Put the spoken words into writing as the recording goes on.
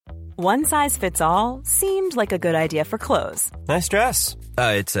One size fits all seemed like a good idea for clothes. Nice dress.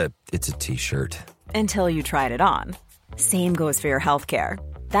 It's a t-shirt. Until you tried it on. Same goes for your healthcare.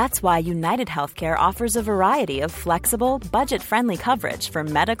 That's why United Healthcare offers a variety of flexible, budget-friendly coverage for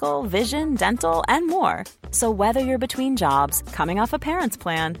medical, vision, dental, and more. So whether you're between jobs, coming off a parent's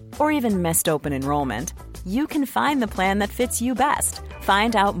plan, or even missed open enrollment, you can find the plan that fits you best.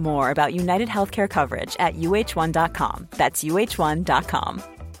 Find out more about United Healthcare coverage at uh1.com. That's uh1.com.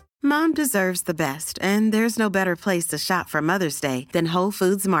 Mom deserves the best, and there's no better place to shop for Mother's Day than Whole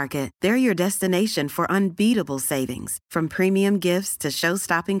Foods Market. They're your destination for unbeatable savings, from premium gifts to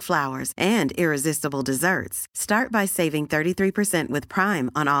show-stopping flowers and irresistible desserts. Start by saving 33% with Prime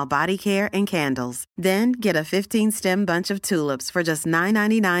on all body care and candles. Then get a 15-stem bunch of tulips for just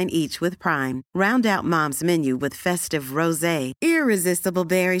 $9.99 each with Prime. Round out Mom's menu with festive rosé, irresistible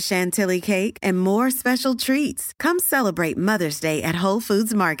berry chantilly cake, and more special treats. Come celebrate Mother's Day at Whole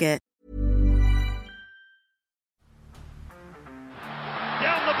Foods Market.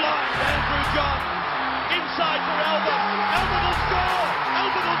 Down the blind, Andrew John. Inside for Albert. Albert will score.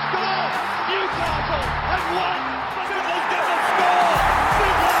 Albert will score. Newcastle have won. Fiddler's going to score.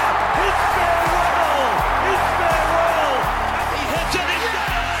 Fiddler, it's farewell. It's farewell. And he hits it. He's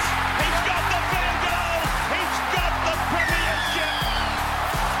got it. He's got the field goal. He's got the premiership.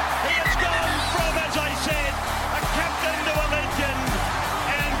 He has gone from, as I said, a captain to a legend.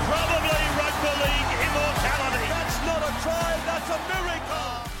 And probably rugby league immortality. That's not a try. That's a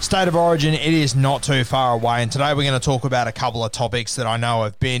miracle. State of Origin, it is not too far away, and today we're going to talk about a couple of topics that I know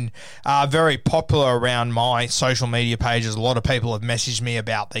have been very popular around my social media pages. A lot of people have messaged me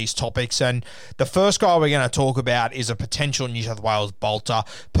about these topics, and the first guy we're going to talk about is a potential New South Wales bolter.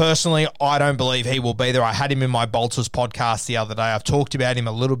 Personally, I don't believe he will be there. I had him in my Bolters podcast the other day. I've talked about him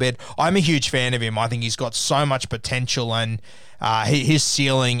a little bit. I'm a huge fan of him. I think he's got so much potential, and his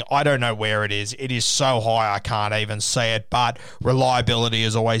ceiling, I don't know where it is. It is so high I can't even see it, but reliability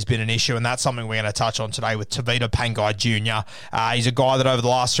has always been an issue, and that's something we're going to touch on today with Tevita Pangai Jr. He's a guy that over the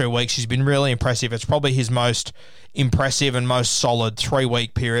last 3 weeks, he's been really impressive. It's probably his most impressive and most solid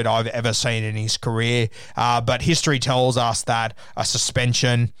 3-week period I've ever seen in his career. But history tells us that a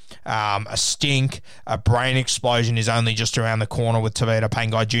suspension, a stink, a brain explosion is only just around the corner with Tevita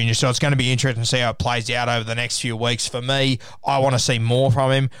Pangai Jr. So it's going to be interesting to see how it plays out over the next few weeks. For me, I want to see more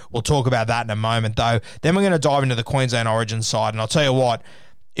from him. We'll talk about that in a moment, though. Then we're going to dive into the Queensland Origin side, and I'll tell you what,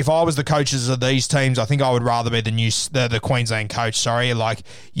 if I was the coaches of these teams, I think I would rather be the Queensland coach, sorry. Like,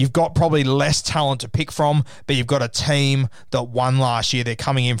 you've got probably less talent to pick from, but you've got a team that won last year. They're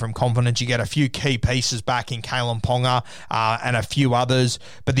coming in from confidence. You get a few key pieces back in Kalen Ponga and a few others.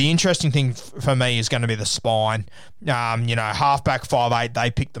 But the interesting thing for me is going to be the spine. Halfback 5'8",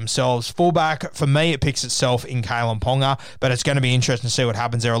 they pick themselves. Fullback, for me, it picks itself in Kalen Ponga, but it's going to be interesting to see what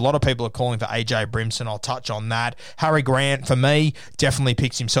happens there. A lot of people are calling for AJ Brimson. I'll touch on that. Harry Grant, for me, definitely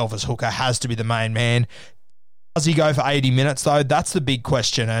picks himself as hooker, has to be the main man. Does he go for 80 minutes, though? That's the big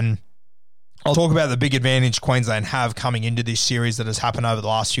question, and I'll talk about the big advantage Queensland have coming into this series that has happened over the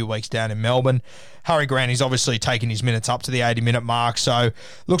last few weeks down in Melbourne. Harry Grant, he's obviously taken his minutes up to the 80-minute mark, so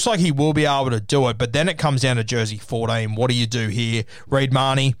looks like he will be able to do it, but then it comes down to jersey 14. What do you do here? Reid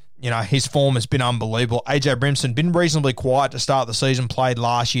Marnie, his form has been unbelievable. AJ Brimson, been reasonably quiet to start the season, played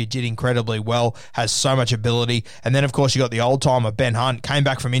last year, did incredibly well, has so much ability. And then, of course, you got the old-timer Ben Hunt, came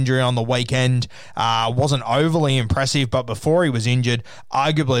back from injury on the weekend, wasn't overly impressive, but before he was injured,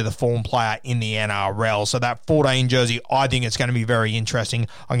 arguably the form player in the NRL. So that 14 jersey, I think it's going to be very interesting.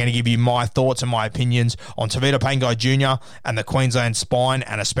 I'm going to give you my thoughts and my opinions on Tevita Pangai Jr. and the Queensland spine,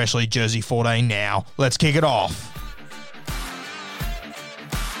 and especially jersey 14 now. Let's kick it off.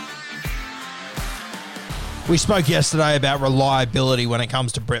 We spoke yesterday about reliability when it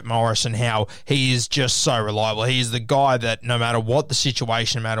comes to Brett Morris and how he is just so reliable. He is the guy that no matter what the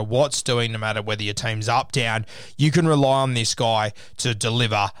situation, no matter what's doing, no matter whether your team's up, down, you can rely on this guy to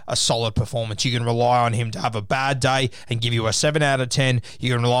deliver a solid performance. You can rely on him to have a bad day and give you a 7 out of 10.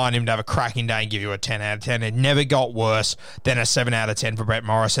 You can rely on him to have a cracking day and give you a 10 out of 10. It never got worse than a 7 out of 10 for Brett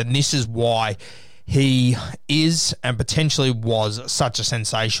Morris, and this is why he is and potentially was such a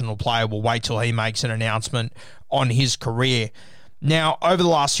sensational player. We'll wait till he makes an announcement on his career. Now, over the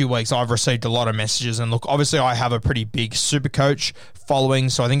last few weeks, I've received a lot of messages, and look, obviously I have a pretty big Supercoach following,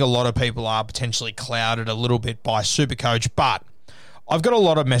 so I think a lot of people are potentially clouded a little bit by Supercoach, but I've got a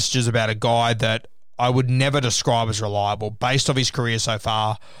lot of messages about a guy that I would never describe as reliable. Based off his career so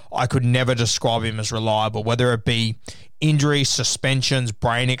far, I could never describe him as reliable, whether it be injuries, suspensions,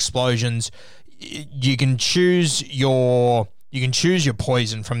 brain explosions. You can choose your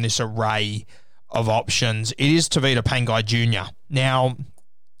poison from this array of options. It is Tevita Pangai Jr. Now,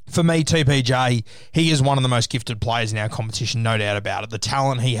 For me, TPJ, he is one of the most gifted players in our competition, no doubt about it. The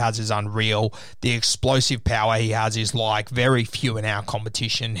talent he has is unreal. The explosive power he has is like very few in our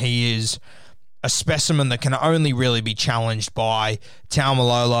competition. He is a specimen that can only really be challenged by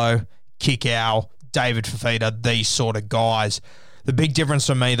Taumalolo, Kikau, David Fifita, these sort of guys. The big difference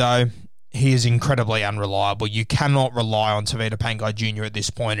for me, though, he is incredibly unreliable. You cannot rely on Tevita Pangai Jr. at this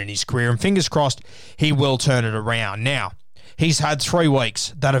point in his career, and fingers crossed he will turn it around. Now, he's had 3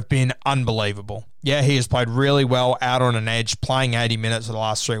 weeks that have been unbelievable. Yeah, he has played really well out on an edge, playing 80 minutes for the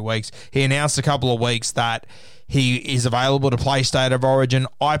last 3 weeks. He announced a couple of weeks that he is available to play State of Origin.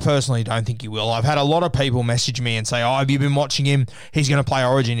 I personally don't think he will. I've had a lot of people message me and say, have you been watching him? He's going to play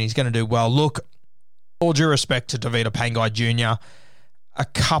Origin. He's going to do well. Look, all due respect to Tevita Pangai Jr., a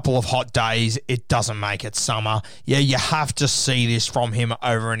couple of hot days, it doesn't make it summer. Yeah, you have to see this from him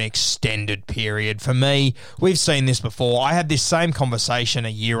over an extended period. For me, we've seen this before. I had this same conversation a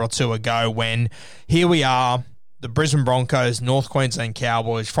year or two ago when here we are, the Brisbane Broncos, North Queensland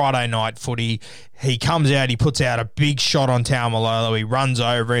Cowboys, Friday night footy. He comes out, he puts out a big shot on Taumalolo, he runs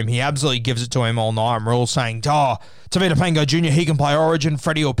over him, he absolutely gives it to him all night, and we're all saying, Tevita Pangai Jr., he can play Origin,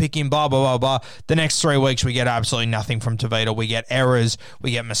 Freddie will pick him, blah, blah, blah, blah. The next 3 weeks, we get absolutely nothing from Tevita. We get errors,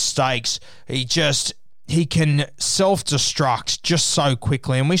 we get mistakes. He can self-destruct just so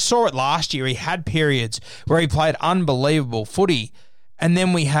quickly, and we saw it last year. He had periods where he played unbelievable footy, and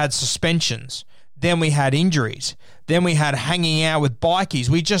then we had suspensions. Then we had injuries. Then we had hanging out with bikies.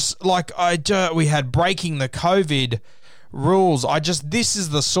 We had breaking the COVID rules. This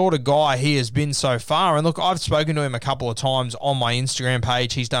is the sort of guy he has been so far. And look, I've spoken to him a couple of times on my Instagram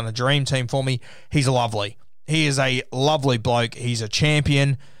page. He's done a dream team for me. He's lovely. He is a lovely bloke. He's a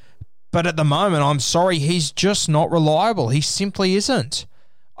champion. But at the moment, I'm sorry, he's just not reliable. He simply isn't.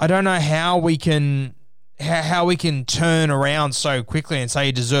 I don't know how we can turn around so quickly and say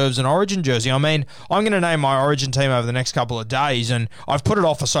he deserves an Origin jersey. I mean, I'm going to name my Origin team over the next couple of days, and I've put it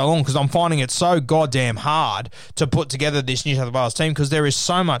off for so long because I'm finding it so goddamn hard to put together this New South Wales team because there is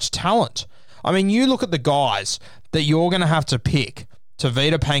so much talent. I mean, you look at the guys that you're going to have to pick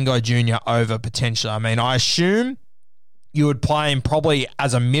Tevita Pangai Jr. over potentially. I mean, I assume you would play him probably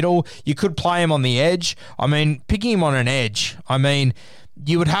as a middle. You could play him on the edge. I mean, picking him on an edge,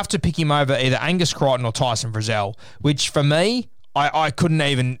 you would have to pick him over either Angus Crichton or Tyson Frizzell, which for me, I couldn't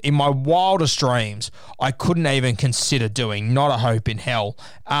even, in my wildest dreams, I couldn't even consider doing. Not a hope in hell.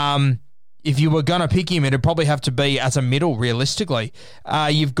 If you were going to pick him, it'd probably have to be as a middle, realistically.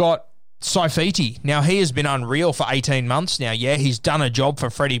 You've got Saifiti. Now, he has been unreal for 18 months now. Yeah, he's done a job for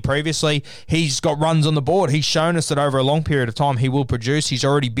Freddie previously. He's got runs on the board. He's shown us that over a long period of time he will produce. He's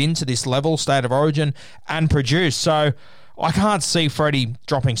already been to this level, State of Origin, and produced. So I can't see Freddie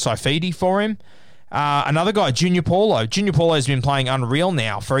dropping Saifiti for him. Another guy, Junior Paulo. Junior Paulo has been playing unreal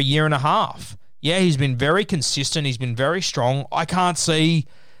now for a year and a half. Yeah, he's been very consistent. He's been very strong. I can't see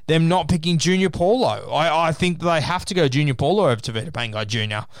them not picking Junior Paulo. I think they have to go Junior Paulo over to Tevita Pangai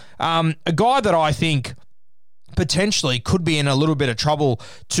Jr. A guy that I think potentially could be in a little bit of trouble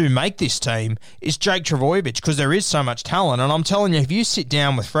to make this team is Jake Trbojevic because there is so much talent. And I'm telling you, if you sit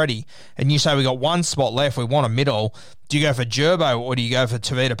down with Freddie and you say we got one spot left, we want a middle, do you go for Gerbo or do you go for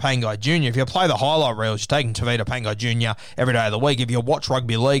Tevita Pangai Jr.? If you play the highlight reels, you're taking Tevita Pangai Jr. every day of the week. If you watch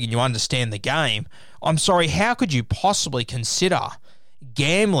rugby league and you understand the game, I'm sorry, how could you possibly consider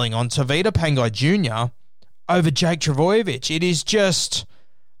gambling on Tevita Pangai Jr. over Jake Trbojevic? It is just,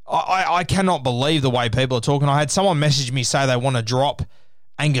 I cannot believe the way people are talking. I had someone message me say they want to drop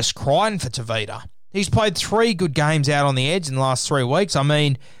Angus Crichton for Tevita. He's played 3 good games out on the edge in the last 3 weeks. I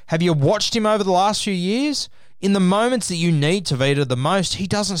mean, have you watched him over the last few years? In the moments that you need Tevita the most, he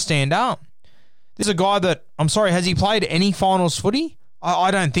doesn't stand up. This is a guy that, I'm sorry, has he played any finals footy?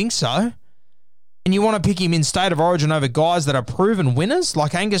 I don't think so. And you want to pick him in State of Origin over guys that are proven winners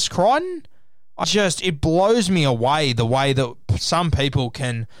like Angus Crichton? It blows me away the way that some people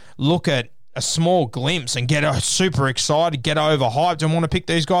can look at a small glimpse and get super excited, get overhyped and want to pick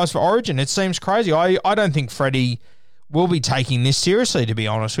these guys for Origin. It seems crazy. I don't think Freddie will be taking this seriously, to be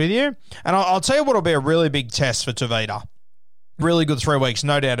honest with you. And I'll tell you what will be a really big test for Tevita. Really good 3 weeks,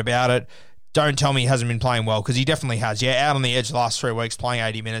 no doubt about it. Don't tell me he hasn't been playing well, because he definitely has. Yeah, out on the edge the last 3 weeks, playing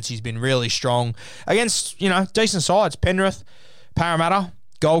 80 minutes. He's been really strong against, decent sides. Penrith, Parramatta,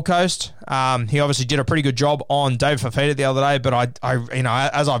 Gold Coast. He obviously did a pretty good job on David Fifita the other day, but I,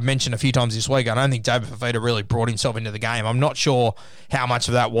 as I've mentioned a few times this week, I don't think David Fifita really brought himself into the game. I'm not sure how much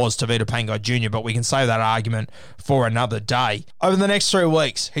of that was Tevita Pangai Jr., but we can save that argument for another day. Over the next 3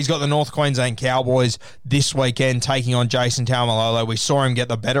 weeks, he's got the North Queensland Cowboys this weekend taking on Jason Taumalolo. We saw him get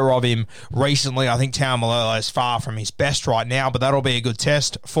the better of him recently. I think Taumalolo is far from his best right now, but that'll be a good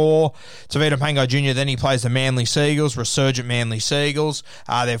test for Tevita Pangai Jr. Then he plays the Manly Seagulls, resurgent Manly Seagulls.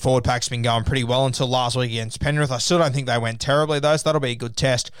 Their forward pack's been going pretty well until last week against Penrith. I still don't think they went terribly, though, so that'll be a good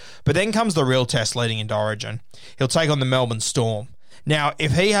test. But then comes the real test leading into Origin. He'll take on the Melbourne Storm. Now,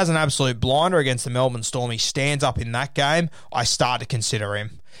 if he has an absolute blinder against the Melbourne Storm, he stands up in that game, I start to consider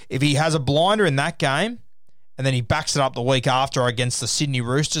him. If he has a blinder in that game, and then he backs it up the week after against the Sydney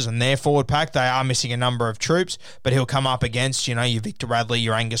Roosters and their forward pack, they are missing a number of troops, but he'll come up against, your Victor Radley,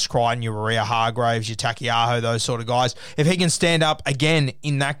 your Angus Crichton, your Maria Hargraves, your Takiaho, those sort of guys. If he can stand up again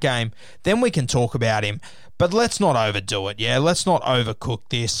in that game, then we can talk about him. But let's not overdo it, yeah? Let's not overcook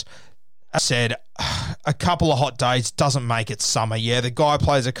this. I said, a couple of hot days doesn't make it summer. Yeah, the guy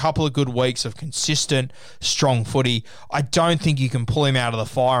plays a couple of good weeks of consistent, strong footy. I don't think you can pull him out of the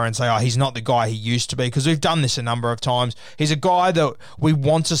fire and say, oh, he's not the guy he used to be, because we've done this a number of times. He's a guy that we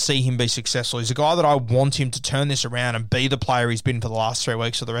want to see him be successful. He's a guy that I want him to turn this around and be the player he's been for the last 3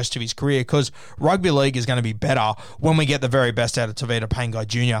 weeks for the rest of his career, because rugby league is going to be better when we get the very best out of Tevita Pangai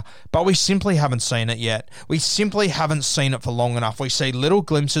Jr., but we simply haven't seen it yet. We simply haven't seen it for long enough. We see little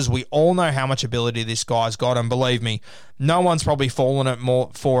glimpses. We all know how much ability this guy's got, and believe me, no one's probably fallen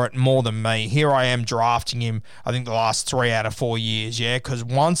for it more than me. Here I am drafting him, I think the last 3 out of 4 years, yeah, because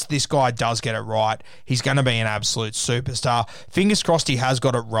once this guy does get it right, he's going to be an absolute superstar. Fingers crossed he has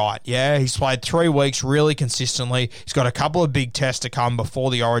got it right, yeah. He's played 3 weeks really consistently. He's got a couple of big tests to come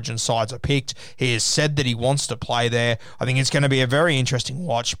before the Origin sides are picked. He has said that he wants to play there. I think it's going to be a very interesting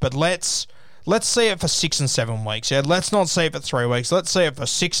watch, but let's see it for 6 and 7 weeks. Yeah, let's not see it for 3 weeks. Let's see it for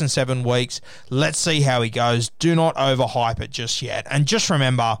 6 and 7 weeks. Let's see how he goes. Do not overhype it just yet. And just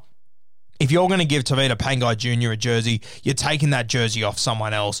remember, if you're going to give Tevita Pangai Jr. a jersey, you're taking that jersey off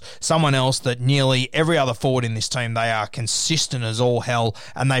someone else that nearly every other forward in this team, they are consistent as all hell,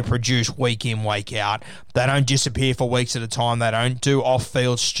 and they produce week in, week out. They don't disappear for weeks at a time. They don't do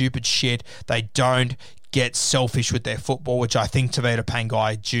off-field stupid shit. They don't get selfish with their football, which I think Tevita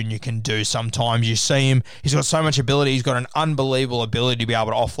Pangai Jr. can do sometimes. You see him, he's got so much ability, he's got an unbelievable ability to be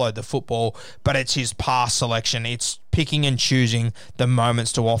able to offload the football, but it's his pass selection, it's picking and choosing the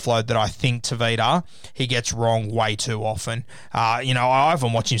moments to offload that I think Tevita, he gets wrong way too often. I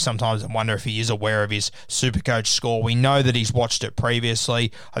often watch him sometimes and wonder if he is aware of his Supercoach score. We know that he's watched it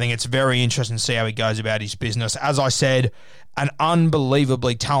previously. I think it's very interesting to see how he goes about his business. As I said, an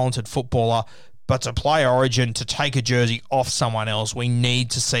unbelievably talented footballer, but to play Origin, to take a jersey off someone else, we need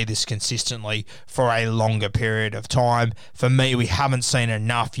to see this consistently for a longer period of time. For me, we haven't seen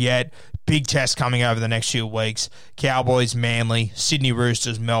enough yet. Big test coming over the next few weeks. Cowboys, Manly, Sydney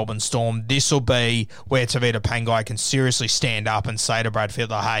Roosters, Melbourne Storm. This will be where Tevita Pangai can seriously stand up and say to Brad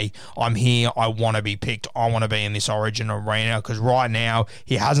Fittler, hey, I'm here, I want to be picked, I want to be in this Origin arena, because right now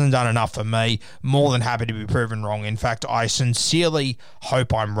he hasn't done enough for me. More than happy to be proven wrong. In fact, I sincerely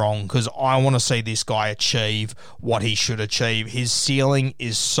hope I'm wrong, because I want to see this guy achieve what he should achieve. His ceiling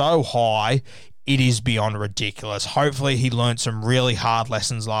is so high, it is beyond ridiculous. Hopefully he learned some really hard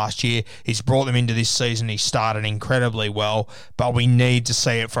lessons last year. He's brought them into this season. He started incredibly well, but we need to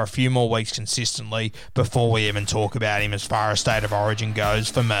see it for a few more weeks consistently before we even talk about him as far as State of Origin goes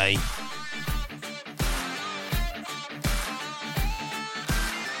for me.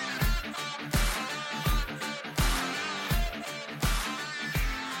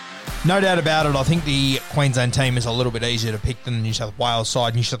 No doubt about it, I think the Queensland team is a little bit easier to pick than the New South Wales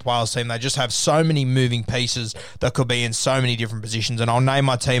side. New South Wales team, they just have so many moving pieces that could be in so many different positions, and I'll name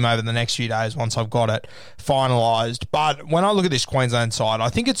my team over the next few days once I've got it finalised. But when I look at this Queensland side, I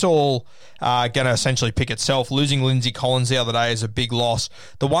think it's all going to essentially pick itself. Losing Lindsay Collins the other day is a big loss.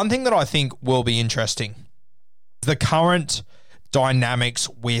 The one thing that I think will be interesting is the current dynamics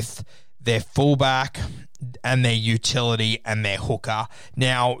with their fullback and their utility and their hooker.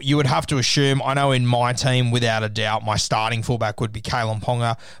 Now, you would have to assume, I know in my team, without a doubt, my starting fullback would be Kalyn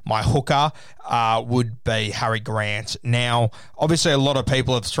Ponga. My hooker would be Harry Grant. Now, obviously, a lot of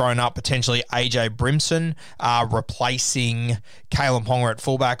people have thrown up potentially AJ Brimson replacing Kalyn Ponga at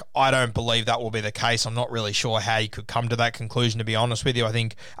fullback. I don't believe that will be the case. I'm not really sure how you could come to that conclusion, to be honest with you. I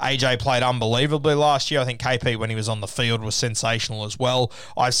think AJ played unbelievably last year. I think KP, when he was on the field, was sensational as well.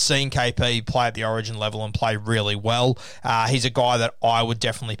 I've seen KP play at the Origin level and play play really well. He's a guy that I would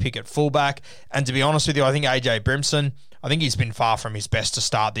definitely pick at fullback. And to be honest with you, I think AJ Brimson, I think he's been far from his best to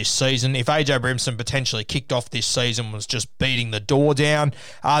start this season. If AJ Brimson potentially kicked off this season, was just beating the door down,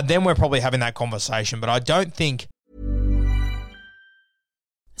 then we're probably having that conversation. But I don't think...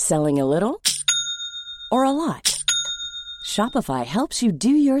 Selling a little or a lot? Shopify helps you do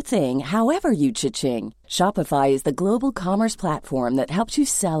your thing however you cha-ching. Shopify is the global commerce platform that helps you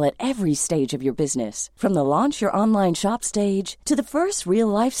sell at every stage of your business. From the launch your online shop stage to the first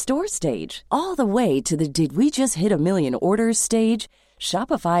real-life store stage, all the way to the did we just hit a million orders stage.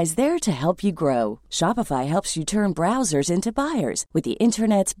 Shopify is there to help you grow. Shopify helps you turn browsers into buyers with the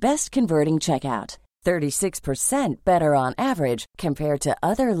internet's best converting checkout. 36% better on average compared to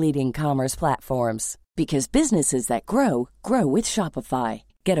other leading commerce platforms. Because businesses that grow, grow with Shopify.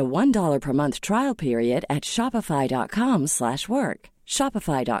 Get a $1 per month trial period at shopify.com/work.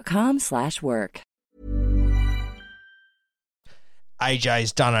 Shopify.com/work.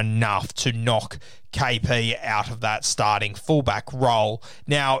 AJ's done enough to knock KP out of that starting fullback role.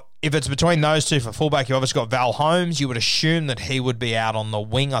 Now, if it's between those two for fullback, you obviously got Val Holmes. You would assume that he would be out on the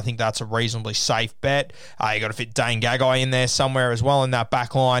wing. I think that's a reasonably safe bet. You got to fit Dane Gagai in there somewhere as well in that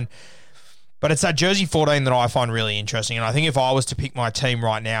back line. But it's that jersey 14 that I find really interesting. And I think if I was to pick my team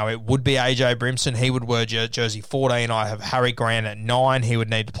right now, it would be AJ Brimson. He would wear jersey 14. I have Harry Grant at 9. He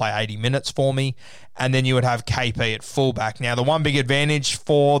would need to play 80 minutes for me. And then you would have KP at fullback. Now, the one big advantage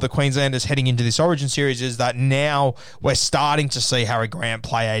for the Queenslanders heading into this Origin series is that now we're starting to see Harry Grant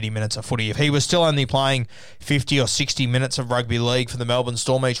play 80 minutes of footy. If he was still only playing 50 or 60 minutes of rugby league for the Melbourne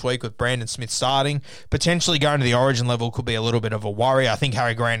Storm each week with Brandon Smith starting, potentially going to the Origin level could be a little bit of a worry. I think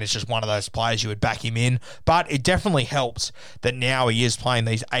Harry Grant is just one of those players you would back him in. But it definitely helps that now he is playing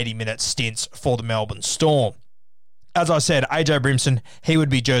these 80-minute stints for the Melbourne Storm. As I said, AJ Brimson, he would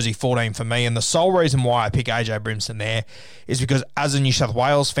be jersey 14 for me. And the sole reason why I pick AJ Brimson there is because as a New South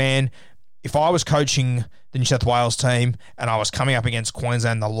Wales fan, if I was coaching the New South Wales team and I was coming up against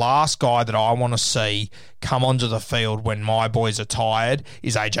Queensland, the last guy that I want to see come onto the field when my boys are tired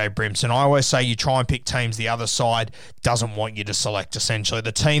is AJ Brimson. I always say you try and pick teams the other side doesn't want you to select, essentially.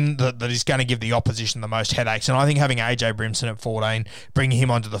 The team that is going to give the opposition the most headaches. And I think having AJ Brimson at 14, bringing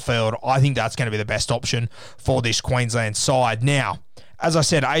him onto the field, I think that's going to be the best option for this Queensland side. Now, as I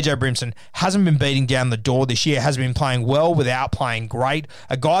said, AJ Brimson hasn't been beating down the door this year, has been playing well without playing great.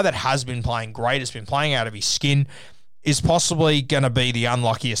 A guy that has been playing great, has been playing out of his skin, is possibly going to be the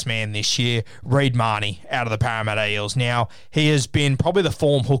unluckiest man this year, Reed Mahoney, out of the Parramatta Eels. Now, he has been probably the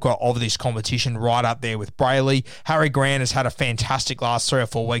form hooker of this competition, right up there with Brayley. Harry Grant has had a fantastic last 3 or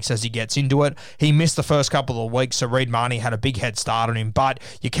 4 weeks as he gets into it. He missed the first couple of weeks, so Reed Mahoney had a big head start on him, but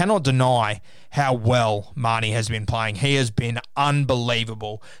you cannot deny how well Mahoney has been playing. He has been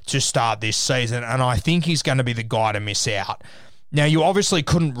unbelievable to start this season, and I think he's going to be the guy to miss out. Now, you obviously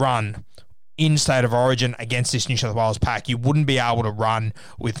couldn't run in State of Origin against this New South Wales pack. You wouldn't be able to run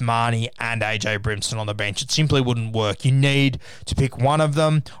with Mahoney and AJ Brimson on the bench. It simply wouldn't work. You need to pick one of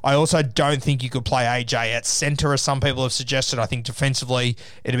them. I also don't think you could play AJ at centre, as some people have suggested. I think defensively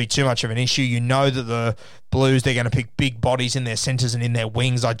it'd be too much of an issue. You know that the Blues, they're going to pick big bodies in their centres and in their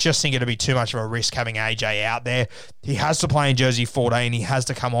wings. I just think it'd be too much of a risk having AJ out there. He has to play in jersey 14. He has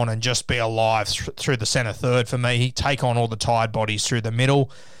to come on and just be alive through the centre third for me. He take on all the tired bodies through the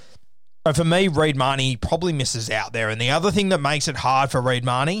middle. So for me, Reed Mahoney probably misses out there. And the other thing that makes it hard for Reed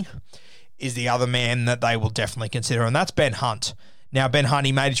Mahoney is the other man that they will definitely consider, and that's Ben Hunt. Now, Ben Hunt,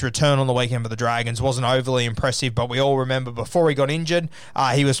 he made his return on the weekend for the Dragons. Wasn't overly impressive, but we all remember before he got injured,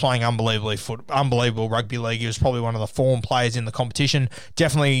 he was playing unbelievable rugby league. He was probably one of the form players in the competition.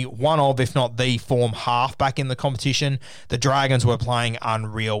 Definitely one of, if not the form halfback in the competition. The Dragons were playing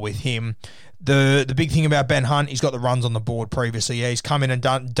unreal with him. The big thing about Ben Hunt, he's got the runs on the board previously. Yeah, he's come in and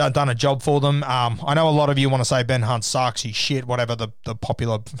done a job for them. I know a lot of you want to say Ben Hunt sucks, he's shit, whatever the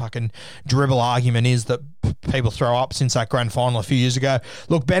popular fucking dribble argument is that people throw up since that grand final a few years ago.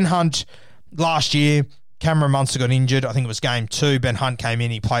 Look, Ben Hunt, last year, Cameron Munster got injured. I think it was game 2. Ben Hunt came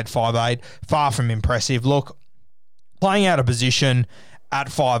in, he played 5'8". Far from impressive. Look, playing out of position at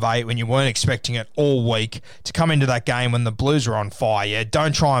 5'8", when you weren't expecting it all week, to come into that game when the Blues were on fire. Yeah,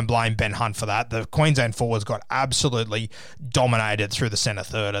 don't try and blame Ben Hunt for that. The Queensland forwards got absolutely dominated through the centre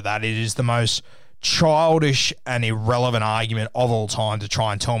third of that. It is the most childish and irrelevant argument of all time to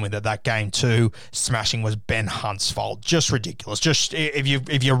try and tell me that game 2 smashing was Ben Hunt's fault. Just ridiculous. Just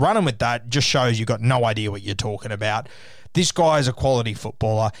if you're running with that, just shows you've got no idea what you're talking about. This guy is a quality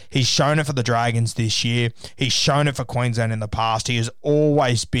footballer. He's shown it for the Dragons this year. He's shown it for Queensland in the past. He has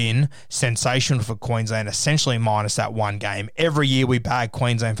always been sensational for Queensland, essentially minus that one game. Every year we bag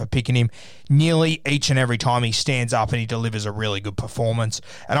Queensland for picking him. Nearly each and every time he stands up and he delivers a really good performance.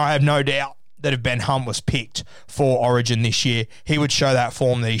 And I have no doubt that if Ben Hunt was picked for Origin this year, he would show that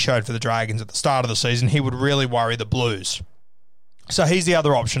form that he showed for the Dragons at the start of the season. He would really worry the Blues. So he's the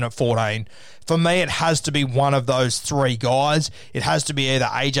other option at 14. For me, it has to be one of those three guys. It has to be either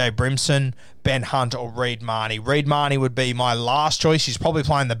AJ Brimson, Ben Hunt, or Reed Mahoney. Reed Mahoney would be my last choice. He's probably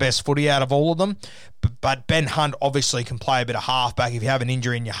playing the best footy out of all of them. But Ben Hunt obviously can play a bit of halfback. If you have an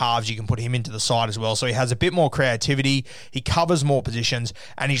injury in your halves, you can put him into the side as well. So he has a bit more creativity. He covers more positions,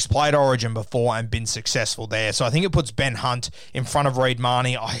 and he's played Origin before and been successful there. So I think it puts Ben Hunt in front of Reed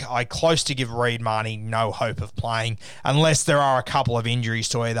Mahoney. I close to give Reed Mahoney no hope of playing unless there are a couple of injuries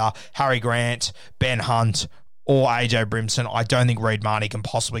to either Harry Grant, Ben Hunt, or AJ Brimson. I don't think Reed Mahoney can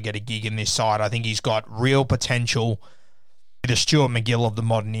possibly get a gig in this side. I think he's got real potential. The Stuart McGill of the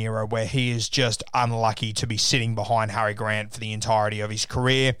modern era, where he is just unlucky to be sitting behind Harry Grant for the entirety of his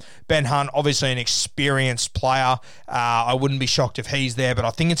career. Ben Hunt, obviously an experienced player. I wouldn't be shocked if he's there, but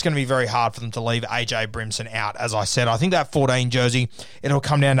I think it's going to be very hard for them to leave AJ Brimson out. As I said, I think that 14 jersey, it'll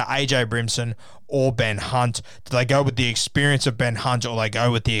come down to AJ Brimson or Ben Hunt. Do they go with the experience of Ben Hunt, or they go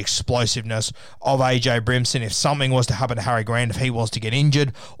with the explosiveness of AJ Brimson? If something was to happen to Harry Grant, if he was to get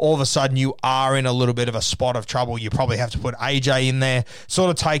injured, all of a sudden you are in a little bit of a spot of trouble. You probably have to put AJ in there.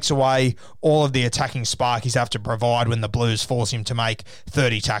 Sort of takes away all of the attacking spark he's have to provide when the Blues force him to make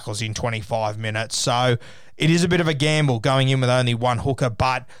 30 tackles in 25 minutes. So it is a bit of a gamble going in with only one hooker,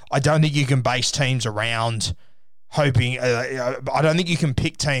 but I don't think you can base teams around hoping. I don't think you can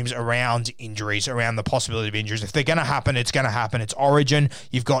pick teams around injuries, around the possibility of injuries. If they're going to happen, it's going to happen. It's Origin.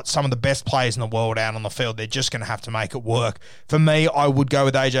 You've got some of the best players in the world out on the field. They're just going to have to make it work. For me, I would go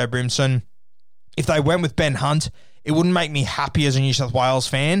with AJ Brimson. If they went with Ben Hunt, it wouldn't make me happy as a New South Wales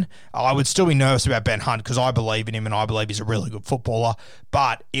fan. I would still be nervous about Ben Hunt because I believe in him and I believe he's a really good footballer.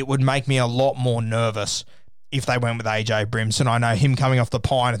 But it would make me a lot more nervous if they went with AJ Brimson. I know him coming off the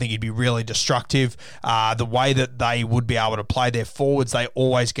pine, I think he'd be really destructive. The way that they would be able to play their forwards, they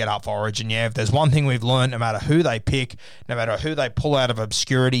always get up for Origin. Yeah, if there's one thing we've learned, no matter who they pick, no matter who they pull out of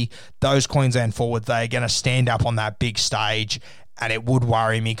obscurity, those Queensland forwards, they're going to stand up on that big stage. And it would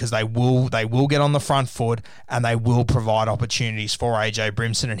worry me because they will get on the front foot and they will provide opportunities for AJ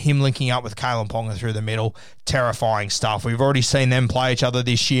Brimson, and him linking up with Kalen Ponga through the middle. Terrifying stuff. We've already seen them play each other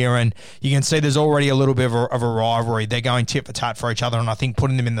this year, and you can see there's already a little bit of a rivalry. They're going tit for tat for each other, and I think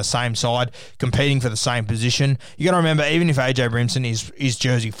putting them in the same side, competing for the same position. You got to remember, even if AJ Brimson is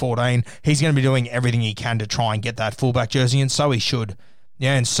jersey 14, he's going to be doing everything he can to try and get that fullback jersey, and so he should.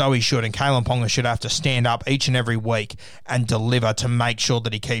 Yeah, and so he should. And Kalen Ponga should have to stand up each and every week and deliver to make sure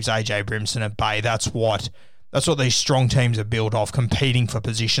that he keeps AJ Brimson at bay. That's what these strong teams are built off, competing for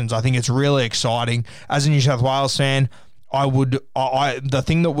positions. I think it's really exciting. As a New South Wales fan, the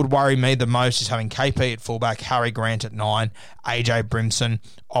thing that would worry me the most is having KP at fullback, Harry Grant at 9, AJ Brimson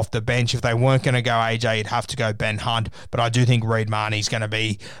off the bench. If they weren't going to go AJ, you'd have to go Ben Hunt. But I do think Reed Mahoney's going to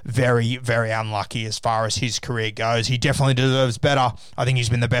be very, very unlucky as far as his career goes. He definitely deserves better. I think he's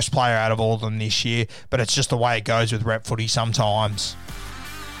been the best player out of all of them this year, but it's just the way it goes with rep footy sometimes.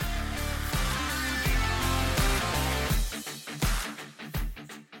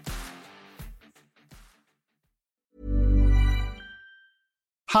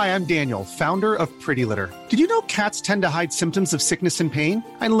 Hi, I'm Daniel, founder of Pretty Litter. Did you know cats tend to hide symptoms of sickness and pain?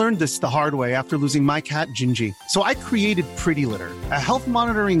 I learned this the hard way after losing my cat, Gingy. So I created Pretty Litter, a health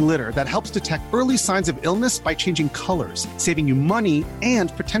monitoring litter that helps detect early signs of illness by changing colors, saving you money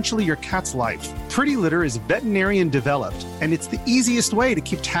and potentially your cat's life. Pretty Litter is veterinarian developed, and it's the easiest way to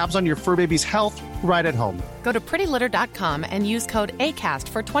keep tabs on your fur baby's health right at home. Go to prettylitter.com and use code ACAST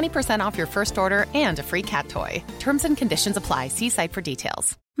for 20% off your first order and a free cat toy. Terms and conditions apply. See site for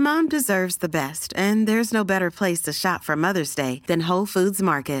details. Mom deserves the best, and there's no better place to shop for Mother's Day than Whole Foods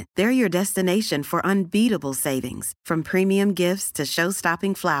Market. They're your destination for unbeatable savings, from premium gifts to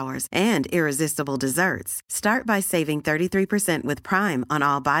show-stopping flowers and irresistible desserts. Start by saving 33% with Prime on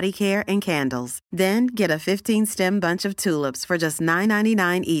all body care and candles. Then get a 15-stem bunch of tulips for just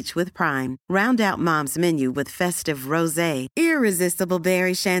 $9.99 each with Prime. Round out Mom's menu with festive rosé, irresistible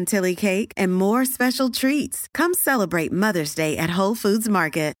berry chantilly cake, and more special treats. Come celebrate Mother's Day at Whole Foods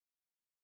Market.